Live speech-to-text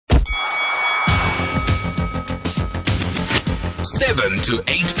7 to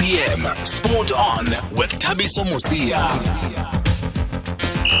 8 p.m. Sport On with Thabiso Mosia.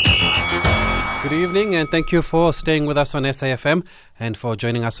 Good evening and thank you for staying with us on SAFM and for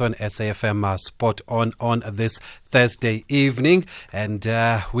joining us on SAFM Sport On this Thursday evening. And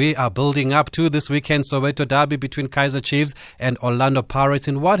we are building up to this weekend Soweto derby between Kaizer Chiefs and Orlando Pirates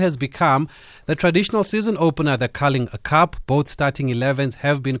in what has become the traditional season opener, the Carling Cup. Both starting 11s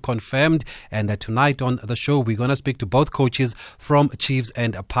have been confirmed, and tonight on the show we're going to speak to both coaches from Chiefs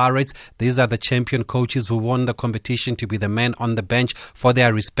and Pirates. These are the champion coaches who won the competition to be the men on the bench for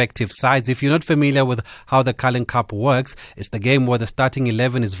their respective sides. If you're not familiar with how the Carling Cup works, it's the game where the starting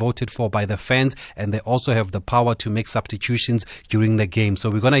 11 is voted for by the fans, and they also have the power to make substitutions during the game. So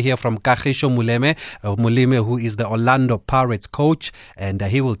we're going to hear from Kagiso Molemi, who is the Orlando Pirates coach, and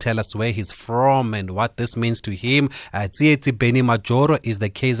he will tell us where he's from and what this means to him. Tsietsi Beni Majoro is the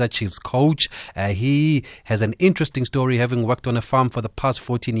Kaizer Chiefs coach. He has an interesting story, having worked on a farm for the past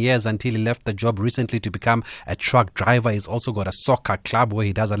 14 years until he left the job recently to become a truck driver. He's also got a soccer club where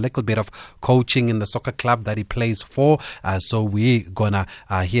he does a little bit of coaching in the soccer club that he plays for. So we're gonna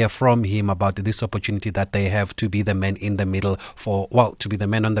hear from him about this opportunity that they have to be the men in the middle to be the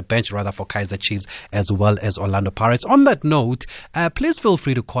men on the bench rather for Kaizer Chiefs as well as Orlando Pirates. On that note, please feel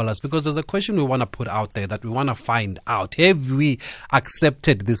free to call us, because there's a question we want to put out there that we want to find out. Have we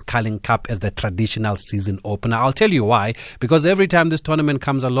accepted this Carling Cup as the traditional season opener? I'll tell you why. Because every time this tournament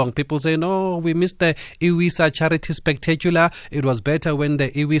comes along, people say, no, we missed the Iwisa Charity Spectacular. It was better when the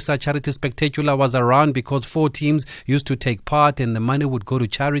Iwisa Charity Spectacular was around, because 4 teams used to take part and the money would go to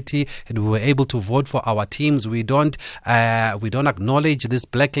charity and we were able to vote for our teams. We don't acknowledge this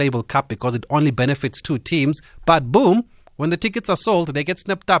Black Label Cup because it only benefits 2 teams. But boom, when the tickets are sold, they get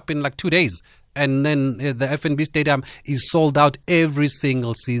snapped up in like 2 days. And then the FNB Stadium is sold out every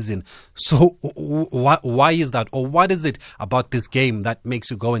single season. So why is that? Or what is it about this game that makes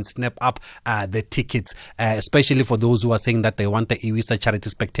you go and snap up the tickets, especially for those who are saying that they want the Iwisa Charity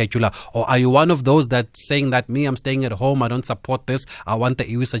Spectacular? Or are you one of those that's saying that I'm staying at home, I don't support this, I want the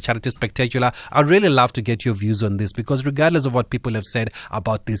Iwisa Charity Spectacular? I'd really love to get your views on this, because regardless of what people have said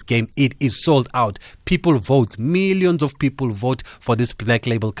about this game, it is sold out. People vote. Millions of people vote for this Black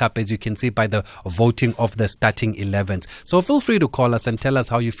Label Cup, as you can see by the voting of the starting 11s. So feel free to call us and tell us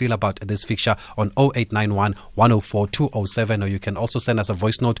how you feel about this fixture on 0891 104 207, or you can also send us a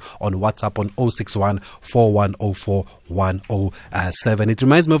voice note on WhatsApp on 061 4104 107. It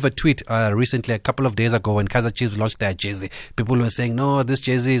reminds me of a tweet recently, a couple of days ago, when Kaizer Chiefs launched their jersey. People were saying, no, this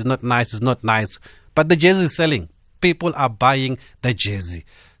jersey is not nice, it's not nice. But the jersey is selling. People are buying the jersey.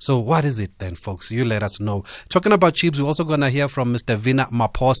 So what is it then, folks? You let us know. Talking about Chiefs, we're also going to hear from Mr. Vina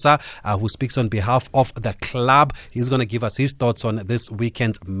Maposa, who speaks on behalf of the club. He's going to give us his thoughts on this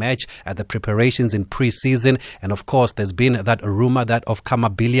weekend's match, the preparations in pre-season. And of course, there's been that rumor that of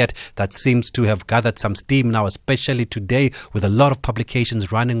Kama Billiat that seems to have gathered some steam now, especially today, with a lot of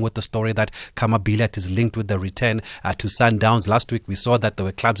publications running with the story that Kama Billiat is linked with the return to Sundowns. Last week, we saw that there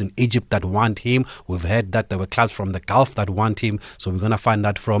were clubs in Egypt that want him. We've heard that there were clubs from the Gulf that want him. So we're going to find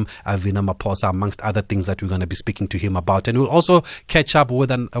out from Vina Maposa, amongst other things that we're going to be speaking to him about. And we'll also catch up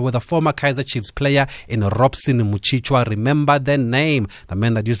with a former Kaizer Chiefs player in Robson Muchichwa. Remember the name, the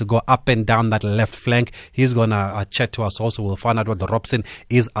man that used to go up and down that left flank. He's going to chat to us also. We'll find out what the Robson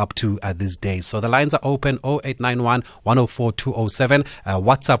is up to these days. So the lines are open, 0891 104 207.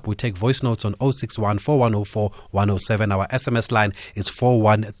 WhatsApp, we take voice notes on 061 4104 107. Our SMS line is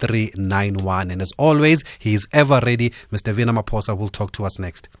 41391. And as always, he is ever ready. Mr. Vina Maposa will talk to us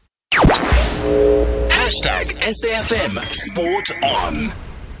next. Hashtag SAFM Sport On.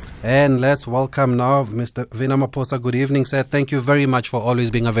 And let's welcome now Mr. Vina Maposa. Good evening, sir. Thank you very much for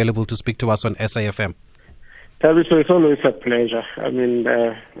always being available to speak to us on SAFM. Thabiso, it's always a pleasure. I mean,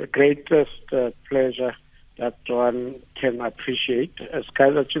 the greatest pleasure that one can appreciate. As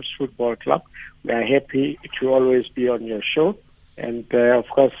Kaizer Chiefs Football Club, we are happy to always be on your show. And of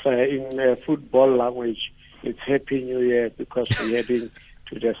course, in football language, it's Happy New Year, because we're heading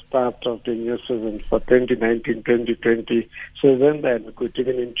to the start of the new season for 2019-2020 season. And good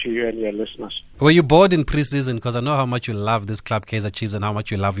evening to you and your listeners. Were you bored in pre-season? Because I know how much you love this club, Kaizer Chiefs, and how much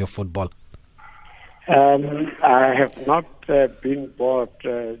you love your football. I have not been bored,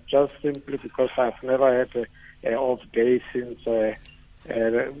 just simply because I've never had an off day since,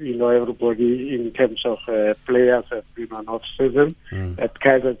 everybody in terms of players have been on off season. At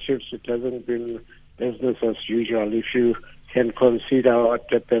Kaizer Chiefs, it hasn't been business as usual. If you can consider what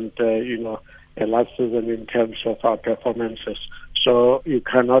happened, last season in terms of our performances. So you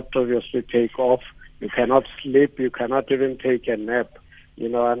cannot obviously take off, you cannot sleep, you cannot even take a nap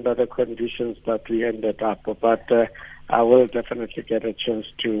under the conditions that we ended up. But I will definitely get a chance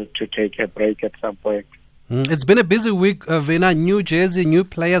to take a break at some point. It's been a busy week, Vina. New jersey, new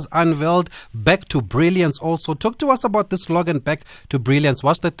players unveiled, back to brilliance also. Talk to us about the slogan, back to brilliance.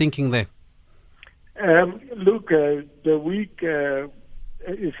 What's the thinking there? Look, the week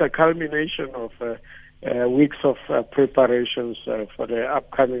is a culmination of weeks of preparations for the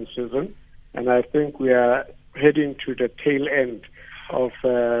upcoming season. And I think we are heading to the tail end of,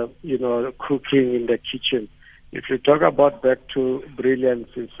 cooking in the kitchen. If you talk about back to brilliance,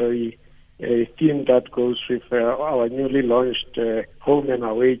 it's a theme that goes with our newly launched home and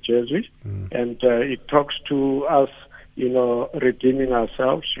away jersey. And it talks to us, redeeming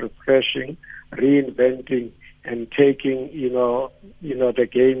ourselves, refreshing, reinventing, and taking, the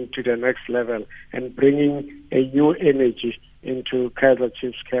game to the next level and bringing a new energy into Kaizer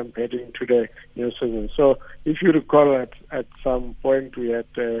Chiefs camp heading to the new season. So if you recall at some point we had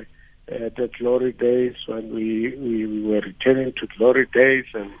the glory days when we were returning to glory days,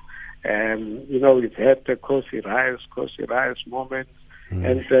 and we've had the Kosi Rise moments,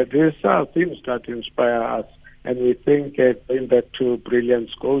 and these are things that inspire us, and we think going back to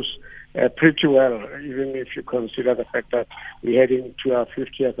brilliance goes pretty well, even if you consider the fact that we're heading to our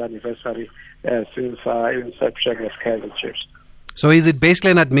 50th anniversary since our inception as Kaizer Chiefs. So is it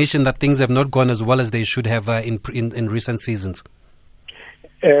basically an admission that things have not gone as well as they should have in recent seasons?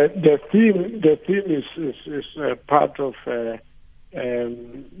 The theme is part of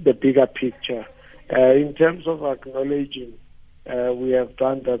the bigger picture. In terms of acknowledging, we have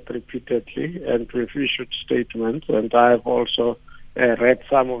done that repeatedly, and we've issued statements, and I have also read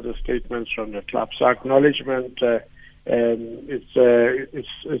some of the statements from the club. So acknowledgement, it's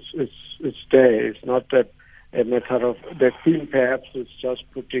there. It's not a matter of the theme. Perhaps it's just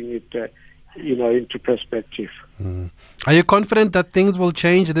putting it, into perspective. Are you confident that things will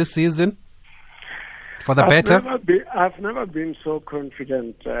change this season for the better? I've never been so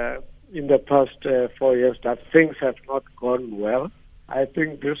confident in the past 4 years that things have not gone well. I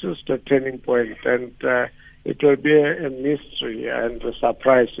think this is the turning point, and it will be a mystery and a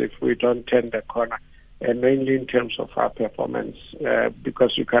surprise if we don't turn the corner, and mainly in terms of our performance,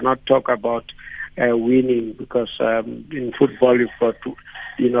 because you cannot talk about winning, because in football you've got,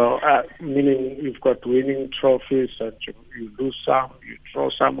 meaning you've got winning trophies, and you lose some, you draw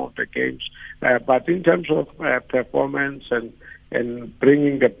some of the games. But in terms of performance and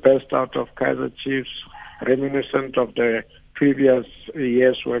bringing the best out of Kaizer Chiefs, reminiscent of the previous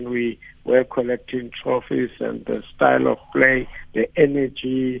years when we were collecting trophies, and the style of play, the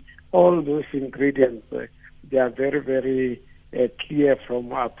energy, all those ingredients, they are very, very clear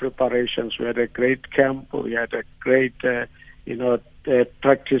from our preparations. We had a great camp, we had a great,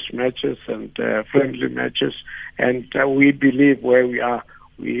 practice matches and friendly matches, and we believe where we are,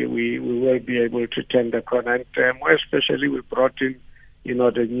 we will be able to turn the corner. And more especially, we brought in,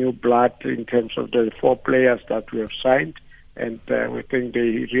 the new blood in terms of the 4 players that we have signed, and we think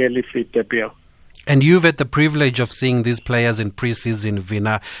they really fit the bill. And you've had the privilege of seeing these players in pre-season,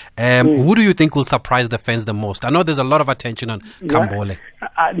 Vina. Who do you think will surprise the fans the most? I know there's a lot of attention on Nkambole.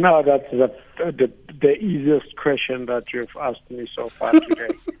 No, that's the easiest question that you've asked me so far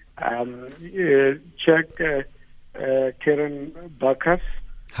today. Check Kieran Bakas.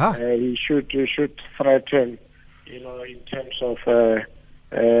 He should threaten, in terms of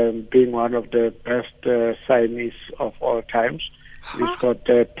being one of the best signees of all times. He's got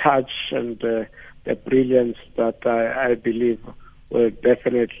the touch and the brilliance that I believe will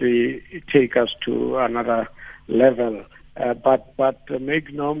definitely take us to another level. But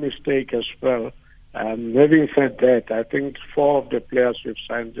make no mistake as well. Having said that, I think 4 of the players we've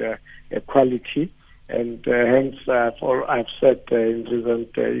signed are quality, and hence I've said in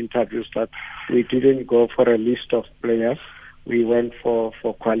recent interviews that we didn't go for a list of players. We went for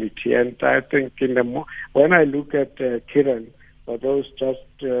quality, and I think when I look at Kieran, for those just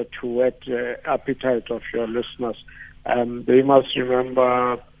to whet appetite of your listeners, they must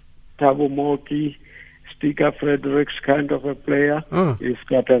remember Thabo Moki, Sticker Fredericks kind of a player. He's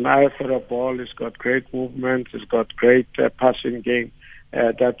got an eye for a ball, he's got great movement, he's got great passing game.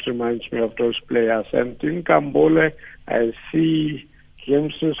 That reminds me of those players. And in Nkambole, I see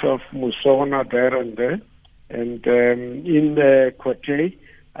glimpses of Musona there and there. And in the Kote,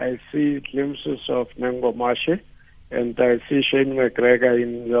 I see glimpses of Nengo Mashe, and I see Shane McGregor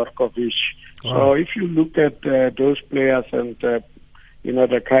in Yorkovic. Wow. So if you look at those players and, the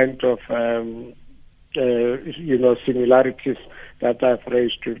kind of, similarities that I've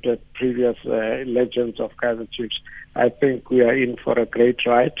raised with the previous legends of Kaizer Chiefs, I think we are in for a great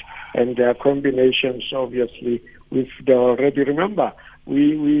ride. And there are combinations, obviously, with the already, remember,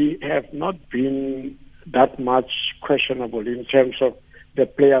 we have not been that much questionable in terms of the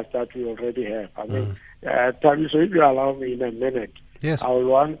players that we already have. I mean, Thabiso, if you allow me in a minute, yes, I will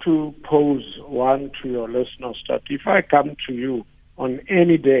want to pose one to your listeners that if I come to you on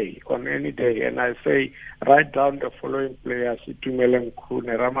any day, and I say, write down the following players: Itumeleng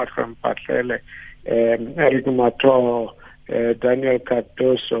Khune, Ramahlwe Mpahlele, Eric Mato, Daniel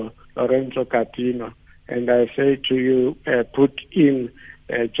Cardoso, Lorenzo Catino, and I say to you, put in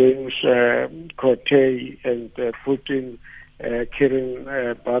James Cote and put in Kieran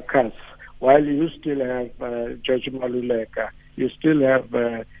Bakas, while you still have George Maluleka, you still have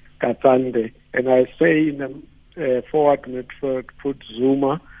Katande, and I say in the forward midfield, put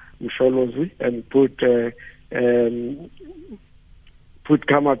Zuma, Msholozi, and put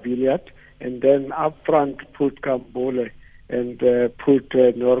Kama Billiat, and then up front put Kambole and put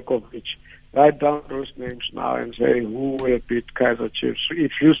Norkovic. Write down those names now and say who will beat Kaizer Chiefs.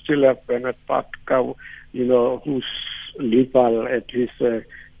 If you still have Bernard Patka, who's lethal at his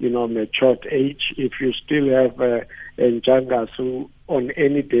matured age, if you still have Njangas who on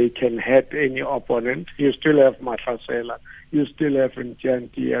any day can hit any opponent, you still have Mahlasela, you still have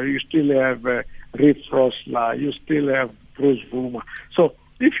Ntiantia, you still have Reef Rosler, you still have Bruce Vuma. So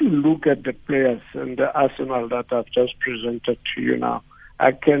if you look at the players and the arsenal that I've just presented to you now,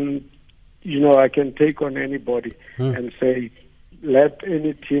 I can take on anybody and say, let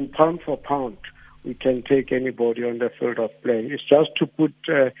any team, pound for pound, we can take anybody on the field of play. It's just to put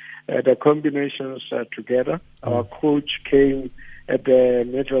the combinations together. Our coach came at the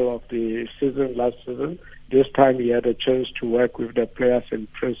middle of the season last season. This time he had a chance to work with the players in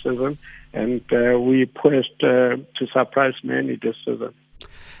pre-season, and we poised to surprise many this season.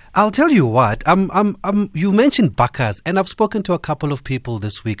 I'll tell you what, you mentioned Bakas, and I've spoken to a couple of people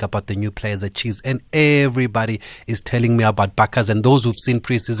this week about the new players at Chiefs, and everybody is telling me about Bakas, and those who've seen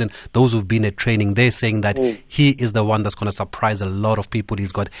preseason, those who've been at training, they're saying that he is the one that's going to surprise a lot of people.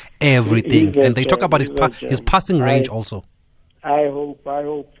 He's got everything, and they talk about his passing range also. I hope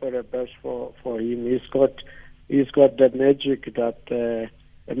for the best for him. He's got the magic that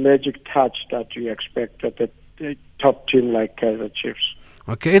a magic touch that you expect at a top team like Kaizer Chiefs.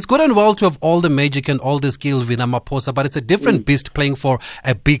 Okay, it's good and well to have all the magic and all the skill, Vina Maposa, but it's a different beast playing for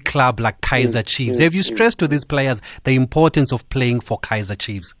a big club like Kaizer Chiefs. Have you stressed to these players the importance of playing for Kaizer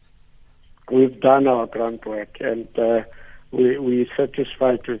Chiefs? We've done our groundwork, and we're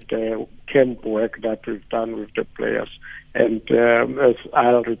satisfied with the camp work that we've done with the players. And as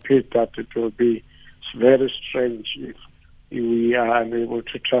I'll repeat that, it will be very strange if we are unable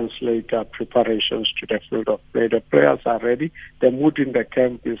to translate our preparations to the field of play. The players are ready. The mood in the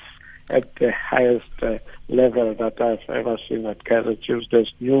camp is at the highest level that I've ever seen at Kaizer Chiefs.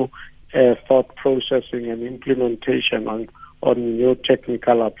 There's new thought processing and implementation on new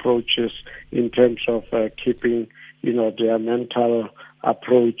technical approaches in terms of keeping, their mental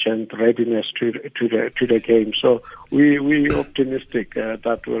approach and readiness to the game. So we're optimistic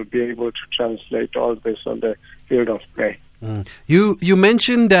that we'll be able to translate all this on the field of play. You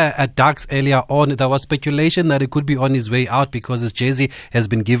mentioned Dax earlier on. There was speculation that he could be on his way out because his jersey has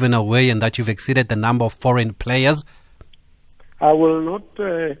been given away and that you've exceeded the number of foreign players. I will not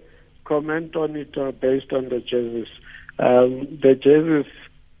comment on it based on the jerseys. The jerseys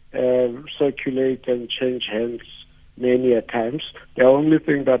circulate and change hands many a times. The only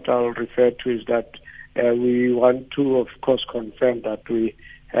thing that I'll refer to is that we want to, of course, confirm that we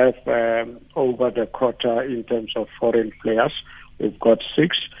have over the quarter in terms of foreign players. We've got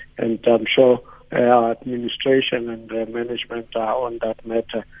 6, and I'm sure our administration and the management are on that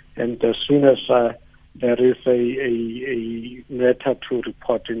matter. And as soon as there is a matter to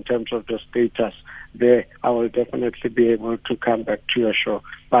report in terms of the status there, I will definitely be able to come back to your show.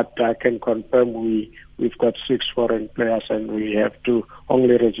 But I can confirm we've got 6 foreign players, and we have to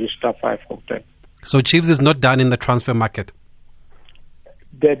only register 5 of them. So Chiefs is not done in the transfer market?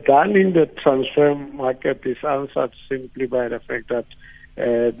 The done in the transfer market is answered simply by the fact that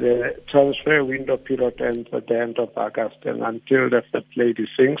the transfer window period ends at the end of August, and until the first lady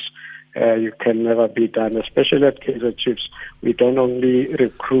sings, you can never be done. Especially at Kaizer Chiefs, we don't only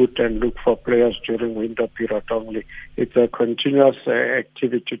recruit and look for players during window period only. It's a continuous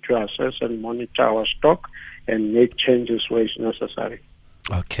activity to assess and monitor our stock and make changes where it's necessary.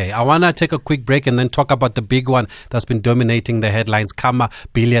 Okay, I want to take a quick break and then talk about the big one that's been dominating the headlines, Kama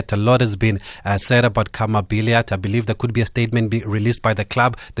Billiat. A lot has been said about Kama Billiat. I believe there could be a statement be released by the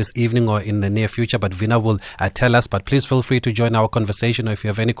club this evening or in the near future, but Vina will tell us. But please feel free to join our conversation, or if you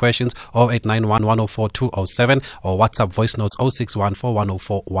have any questions, 0891 104 207 or WhatsApp voice notes 0614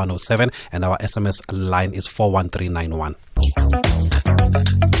 104 107, and our SMS line is 41391.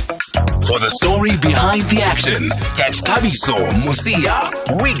 for the story behind the action. Catch Thabiso Mosia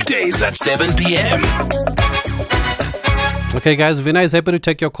weekdays at 7 p.m. Okay, guys, Vinay is happy to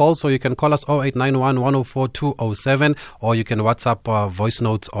take your call, so you can call us 0891 104 207, or you can WhatsApp voice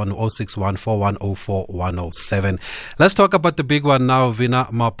notes on 061 4104 107. Let's talk about the big one now, Vina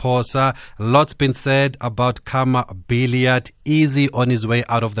Maposa. Lots been said about Khama Billiat. Is he on his way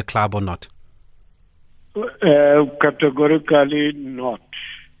out of the club or not? Categorically not.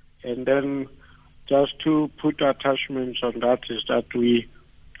 And then just to put attachments on that is that we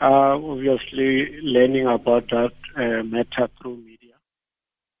are obviously learning about that matter through media.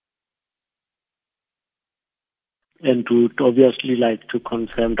 And we would obviously like to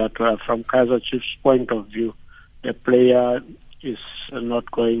confirm that from Kaizer Chiefs' point of view, the player is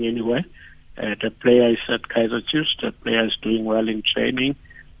not going anywhere. The player is at Kaizer Chiefs. The player is doing well in training.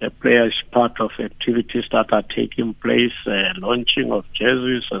 The player is part of activities that are taking place, launching of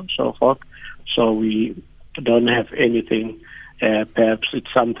jerseys and so forth. So we don't have anything. Perhaps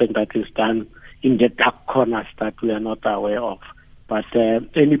it's something that is done in the dark corners that we are not aware of. But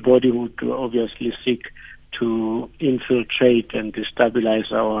anybody who would obviously seek to infiltrate and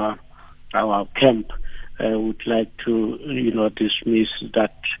destabilize our camp would like to, dismiss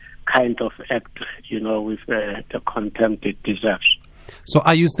that kind of act, with the contempt it deserves. So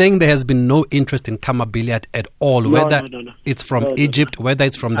are you saying there has been no interest in Khama Billiat at all, whether it's from Egypt, whether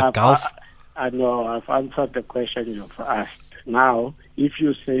it's from the Gulf? No, I've answered the question you've asked. Now, if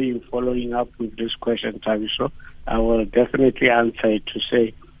you say you're following up with this question, Thabiso, I will definitely answer it to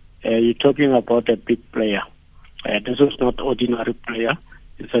say, you're talking about a big player. This is not ordinary player.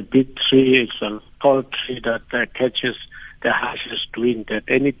 It's a big tree. It's a tall tree that catches the harshest wind. At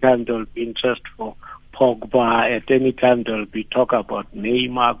any time there will be interest for Pogba. At any time there will be talk about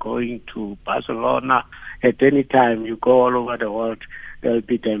Neymar going to Barcelona. At any time you go all over the world, there will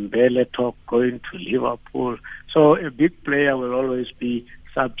be Dembele talk going to Liverpool. So a big player will always be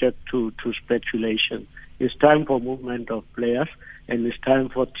subject to speculation. It's time for movement of players, and it's time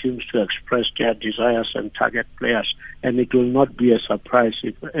for teams to express their desires and target players. And it will not be a surprise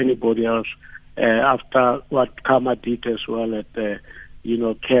if anybody else, after what Khama did as well at the,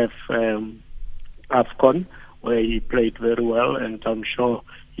 CAF AFCON, where he played very well, and I'm sure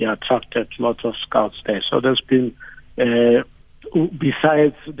he attracted lots of scouts there. So there's been,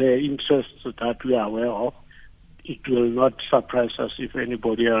 besides the interests that we are aware of, it will not surprise us if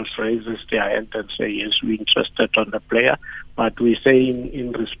anybody else raises their hand and say, yes, we're interested on the player. But we say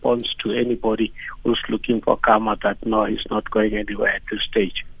in response to anybody who's looking for Khama that no, he's not going anywhere at this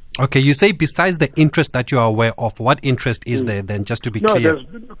stage. Okay, you say besides the interest that you are aware of, what interest is there then, just to be clear?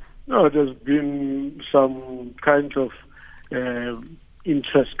 There's been some kind of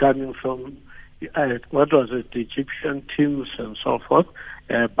interest coming from, the Egyptian teams and so forth.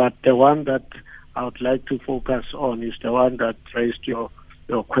 But the one that I would like to focus on is the one that raised your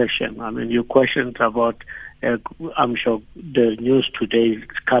question. I mean, your questions about, I'm sure the news today is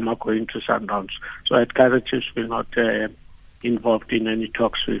Khama going to Sundowns. So at Kaizer Chiefs, we're not involved in any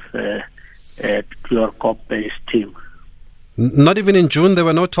talks with a pure COP-based team. Not even in June, there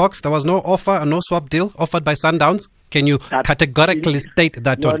were no talks? There was no offer, a no swap deal offered by Sundowns? Can you categorically state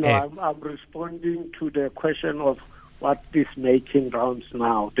that on air? I'm responding to the question of what is making rounds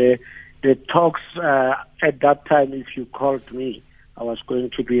now. The talks at that time, if you called me, I was going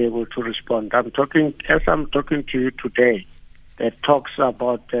to be able to respond. As I'm talking to you today, the talks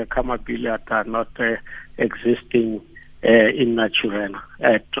about Khama Billiat are not existing in Naturena.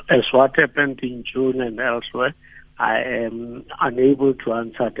 As what happened in June and elsewhere, I am unable to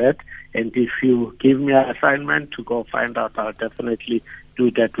answer that. And if you give me an assignment to go find out, I'll definitely do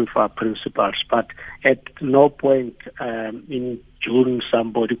that with our principals. But at no point in June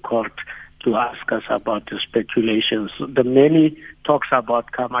somebody called to ask us about the speculations. The many talks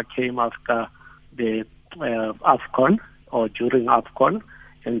about Khama came after the AFCON or during AFCON,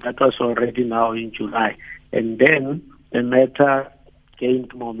 and that was already now in July. And then the matter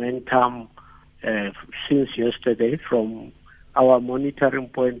gained momentum since yesterday from our monitoring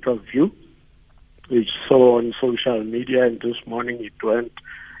point of view. We saw on social media, and this morning it went,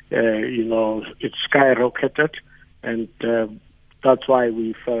 it skyrocketed, and that's why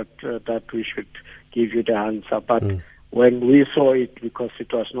we felt that we should give you the answer. But when we saw it, because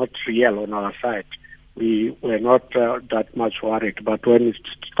it was not real on our side, we were not that much worried. But when it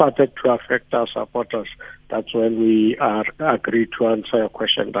started to affect our supporters, that's when we agreed to answer your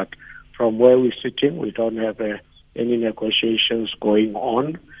question that from where we're sitting, we don't have any negotiations going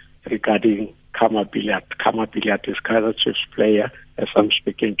on regarding Khama Billiat. Khama Billiat is Kaizer Chiefs player as I'm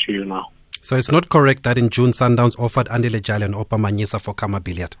speaking to you now. So it's not correct that in June Sundowns offered Andile Jali and Opa Manyisa for Khama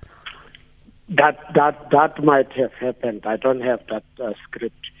Billiat? That might have happened. I don't have that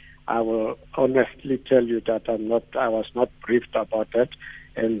script. I will honestly tell you that I was not briefed about that,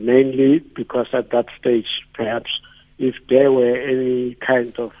 and mainly because at that stage, perhaps, if there were any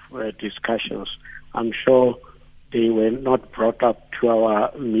kind of discussions, I'm sure they were not brought up to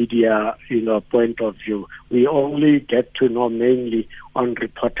our media, point of view. We only get to know mainly on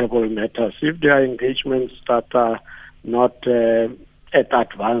reportable matters. If there are engagements that are not at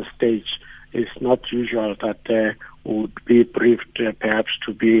advanced stage, it's not usual that would be briefed, perhaps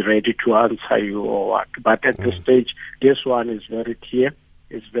to be ready to answer you or what. But at this stage, this one is very clear.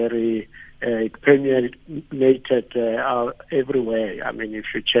 It's very it permeated everywhere. I mean, if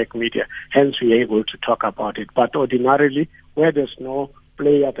you check media, hence we're able to talk about it. But ordinarily, where there's no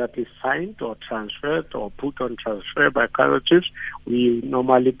player that is signed or transferred or put on transfer by Kaizer Chiefs, we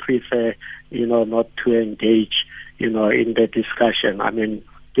normally prefer, not to engage, in the discussion. I mean,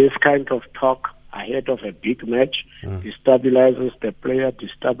 this kind of talk ahead of a big match destabilizes the player,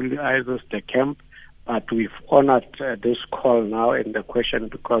 destabilizes the camp. But we've honored this call now in the question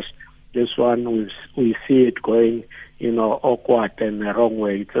because this one we see it going, awkward and the wrong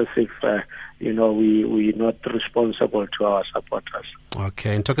way. It's as if, we're not responsible to our supporters.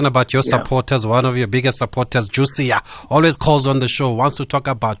 Okay, and talking about your supporters, one of your biggest supporters, Jusia, always calls on the show, wants to talk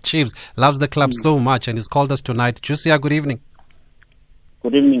about Chiefs, loves the club so much, and he's called us tonight. Jusia, good evening.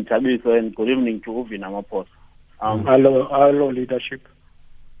 Good evening, Tabiso, and good evening to Uvi Namapos. Hello, leadership.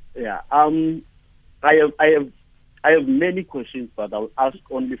 Yeah. I have many questions, but I'll ask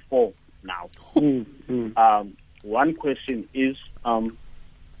only 4 now. One question is,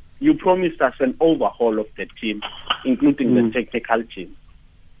 you promised us an overhaul of the team, including the technical team.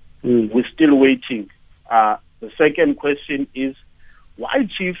 We're still waiting. The second question is, why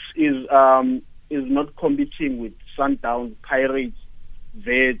Chiefs is not competing with Sundowns, Pirates,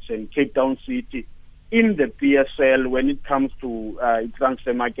 Vets, and Cape Town City in the PSL when it comes to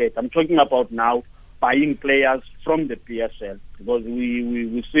transfer market? I'm talking about now buying players from the PSL, because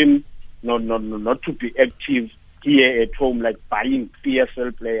we seem not to be active here at home, like buying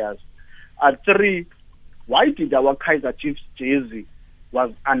PSL players. 3, why did our Kaizer Chiefs jersey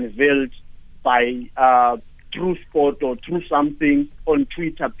was unveiled by True Sport or True Something on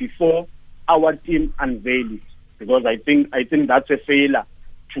Twitter before our team unveiled it? Because I think that's a failure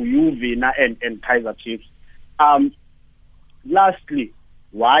to you, Vina, and Kaizer Chiefs. Lastly,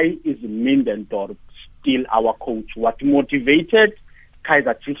 why is Mindendorp still our coach? What motivated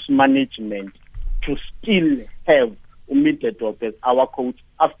Kaizer Chiefs management to still have Mindendorp as our coach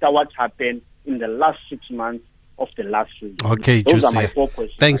after what happened in the last 6 months of the last season? Okay, those Jusia. are my 4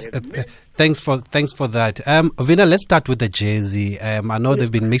 questions. Thanks for that. Vina, let's start with the jersey. I know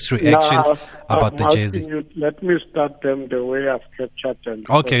there've been mixed reactions about the jersey. Let me start them the way I've captured them.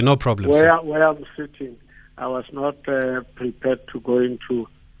 Okay, no problem. Where I'm sitting, I was not prepared to go into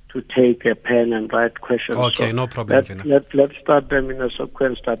to take a pen and write questions. Okay, so no problem. Let's start them in a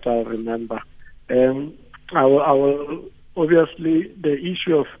sequence that I'll remember. I will obviously the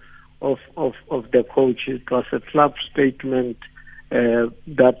issue of the coach. It was a club statement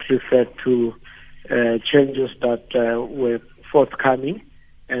that referred to changes that were forthcoming,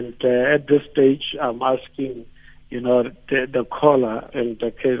 and at this stage, I'm asking, the caller and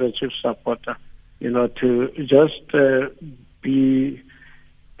the Kaizer Chiefs supporter, to just be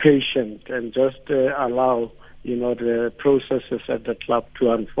patient and just allow, the processes at the club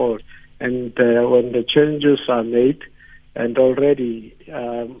to unfold. And when the changes are made, and already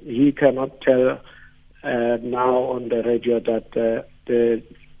he cannot tell now on the radio that the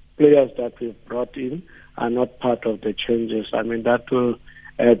players that we've brought in are not part of the changes. I mean, that will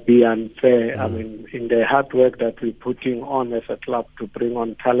be unfair. I mean, in the hard work that we're putting on as a club to bring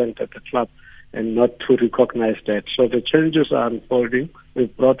on talent at the club and not to recognize that. So the changes are unfolding.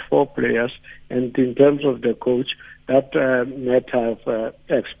 We've brought 4 players. And in terms of the coach, that matter I've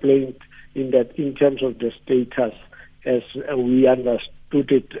explained in terms of the status as we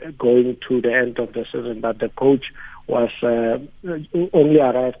understood it going to the end of the season, that the coach was only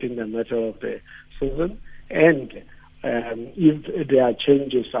arrived in the middle of the season. And if there are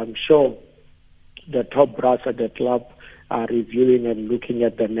changes, I'm sure the top brass at the club are reviewing and looking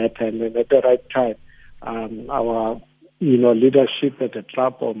at the matter, and then at the right time, our leadership at the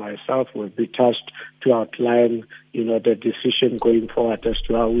club or myself will be tasked to outline the decision going forward as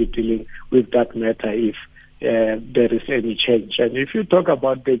to how we're dealing with that matter if there is any change. And if you talk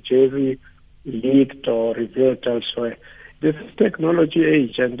about the jersey leaked or revealed elsewhere, this is technology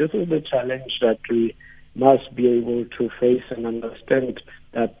age, and this is the challenge that we must be able to face and understand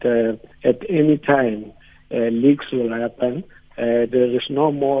that at any time leaks will happen, there is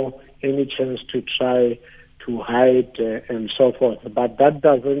no more any chance to try to hide and so forth. But that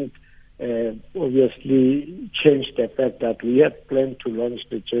doesn't obviously change the fact that we had planned to launch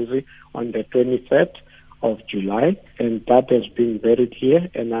the jersey on the 23rd of July, and that has been very clear.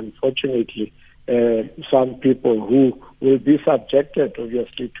 And unfortunately, some people who will be subjected,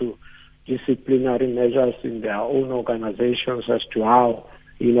 obviously, to disciplinary measures in their own organizations as to how,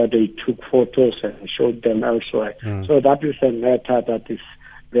 they took photos and showed them elsewhere. So that is a matter that is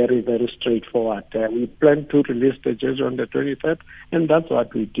very, very straightforward. We plan to release the jersey on the 23rd, and that's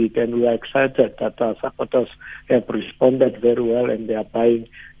what we did. And we are excited that our supporters have responded very well, and they are buying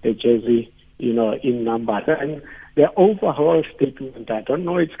the jersey, in numbers. And the overall statement, I don't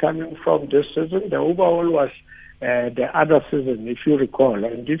know it's coming from this season. The overall was the other season, if you recall.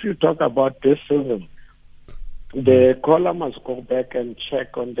 And if you talk about this season, the caller must go back and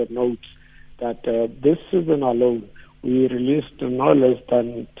check on the notes that this season alone, we released no less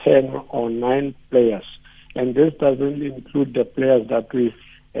than 10 or 9 players. And this doesn't include the players that we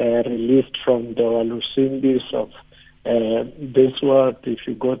released from the Walusimbis of this world. If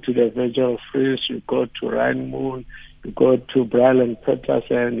you go to the Virgil Fries, you go to Ryan Moon, you go to Brian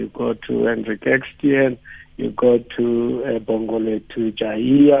Peterson, you go to Hendrik Ekstien, you go to Bongole to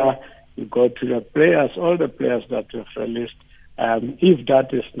Jahia, you go to the players, all the players that we've released. If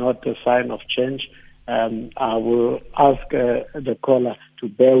that is not a sign of change, I will ask the caller to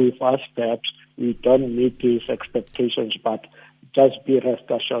bear with us. Perhaps we don't meet these expectations, but just be rest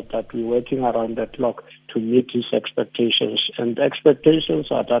assured that we're working around the clock to meet these expectations. And the expectations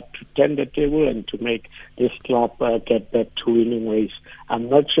are that to turn the table and to make this club get back to winning ways. I'm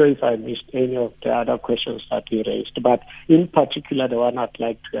not sure if I missed any of the other questions that you raised, but in particular, the one I'd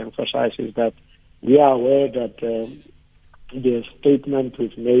like to emphasize is that we are aware that the statement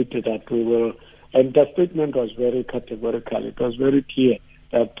we've made that we will, and the statement was very categorical. It was very clear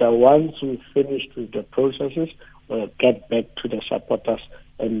that once we finished with the processes, we'll get back to the supporters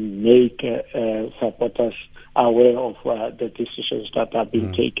and make supporters aware of the decisions that have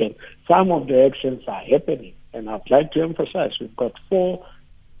been taken. Some of the actions are happening, and I'd like to emphasize we've got 4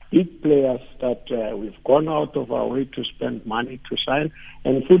 big players that we've gone out of our way to spend money to sign,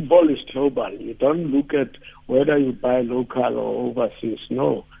 and football is global. You don't look at whether you buy local or overseas.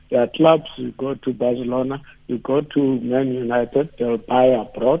 No. There are clubs, you go to Barcelona, you go to Man United, they'll buy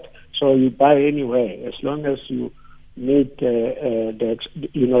abroad. So you buy anywhere as long as you meet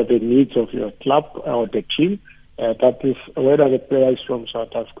the needs of your club or the team. That is, whether the player is from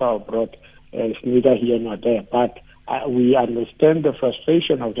South Africa or abroad, is neither here nor there. But we understand the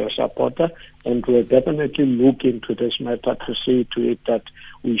frustration of the supporter, and we'll definitely look into this matter to see to it that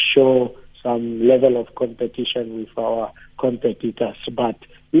we show some level of competition with our competitors. But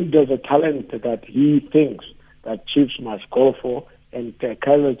if there's a talent that he thinks that Chiefs must go for, and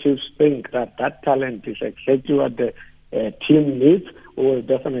Kaizer Chiefs think that that talent is exactly what the team needs, we will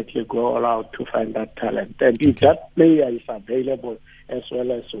definitely go all out to find that talent. And if that player is available as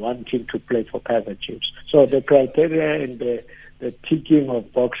well as wanting to play for Kaizer Chiefs. So the criteria and the ticking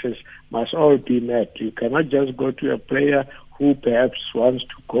of boxes must all be met. You cannot just go to a player who perhaps wants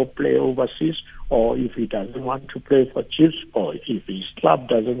to go play overseas, or if he doesn't want to play for Chiefs, or if his club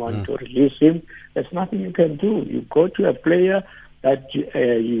doesn't want to release him, there's nothing you can do. You go to a player that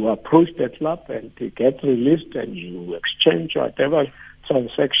you approach the club and they get released, and you exchange whatever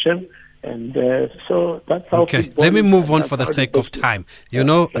transaction. And so that's how. Okay, let me move on for the sake of time. The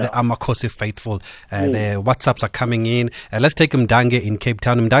Amakhosi faithful, the WhatsApps are coming in. Let's take Mdange in Cape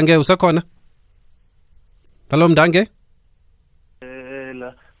Town. Mdange, usakhona? Hello, Mdange.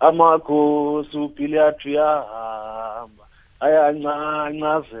 Amakhosi uPhilathu yahamba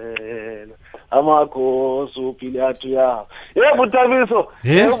ayancazela amakhosi uPhilathu yahamba. Butabiso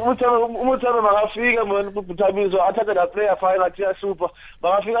umuthano makafika manje Butabiso athathe la player file athi super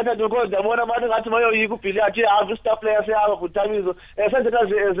makafika athathe kodwa yabona abantu ngathi mayoyika uPhilathu yahamba star player siyaba Butabiso senze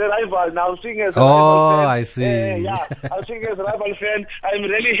as a rival now, seeing as a rival fan. I see. I'm seeing as a rival fan. I'm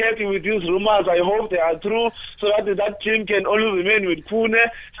really happy with these rumors. I hope they are true, so that team can only remain with Pune,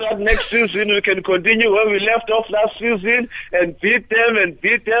 so that next season we can continue where we left off last season and beat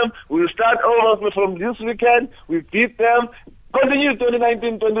them. We'll start over from this weekend. We beat them. Continue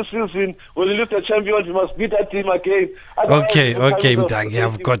 2019-20 season. When we lift the champions, we must beat that team again. Okay, Mdange,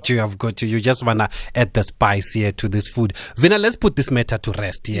 I've got you. You just want to add the spice here to this food. Vina, let's put this matter to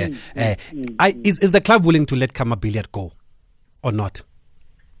rest here. Is the club willing to let Kama Billiard go or not?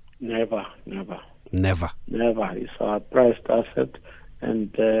 Never. It's our prized asset, and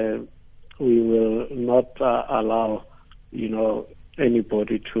we will not allow,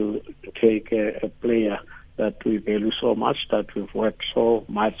 anybody to take a player that we value so much, that we've worked so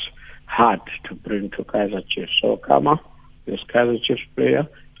much hard to bring to Kaizer Chiefs. So Kama is Kaizer Chiefs player,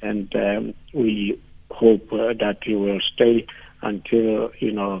 and we hope that he will stay until,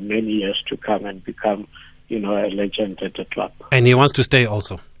 many years to come and become, a legend at the club. And he wants to stay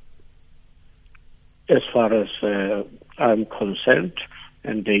also? As far as I'm concerned,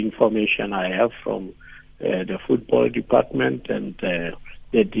 and the information I have from the football department and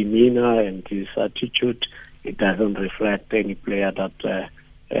the demeanor and his attitude, it doesn't reflect any player that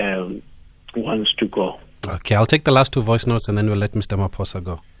wants to go. Okay, I'll take the last 2 voice notes and then we'll let Mr. Maphosa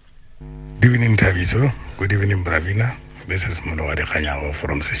go. Good evening, Tabiso. Good evening, Bravina. This is Monowade Khanyago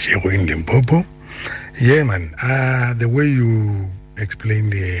from Seshego in Limpopo. Yeah, man. The way you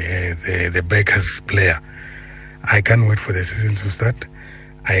explained the Bakers player, I can't wait for the season to start.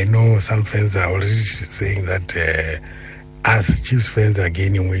 I know some fans are already saying that us Chiefs fans are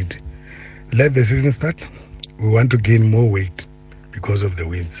gaining weight. Let the season start. We want to gain more weight because of the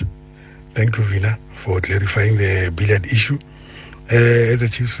wins. Thank you, Vina, for clarifying the billiard issue. As a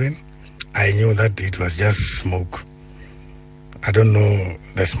Chiefs fan, I knew that it was just smoke. I don't know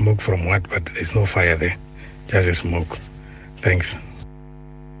the smoke from what, but there's no fire there. Just a smoke. Thanks.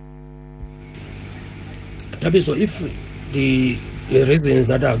 So if the reasons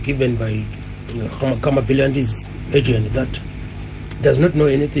that are given by Kama Bilandi's agent that does not know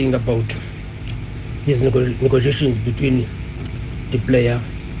anything about his negotiations between the player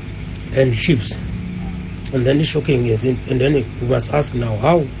and Chiefs, and then it's shocking, yes, and then we must ask now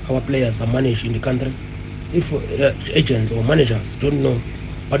how our players are managed in the country if agents or managers don't know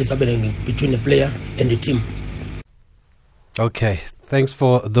what is happening between the player and the team. Okay, thanks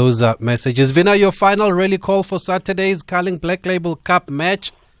for those messages. Vina, your final rally call for Saturday's Carling Black Label Cup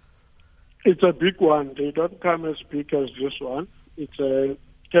match? It's a big one. They don't come as big as this one. It's a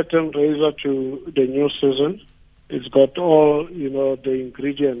curtain raiser to the new season. It's got all, the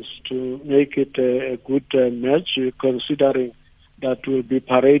ingredients to make it a good match, considering that we'll be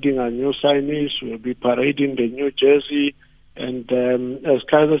parading our new signees, we'll be parading the new jersey, and as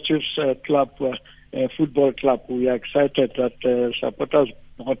Kaizer Chiefs club, football club, we are excited that supporters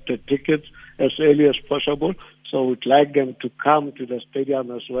bought the tickets as early as possible. So we'd like them to come to the stadium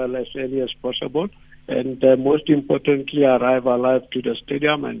as well as early as possible, and most importantly, arrive alive to the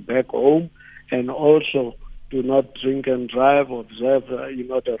stadium and back home, and also do not drink and drive, observe,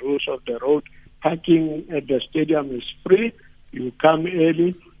 the rules of the road. Parking at the stadium is free. You come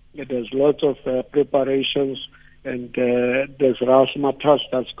early. There's lots of preparations, and there's Rausmatas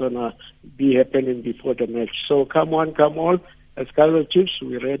that's going to be happening before the match. So come on, come on. As Kaizer Chiefs,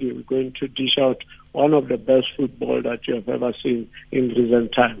 we're ready. We're going to dish out one of the best football that you have ever seen in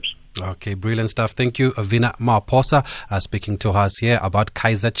recent times. Okay, brilliant stuff. Thank you, Vina Maphosa, speaking to us here about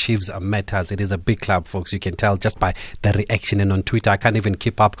Kaizer Chiefs matters. It is a big club, folks. You can tell just by the reaction and on Twitter. I can't even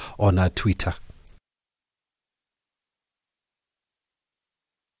keep up on Twitter.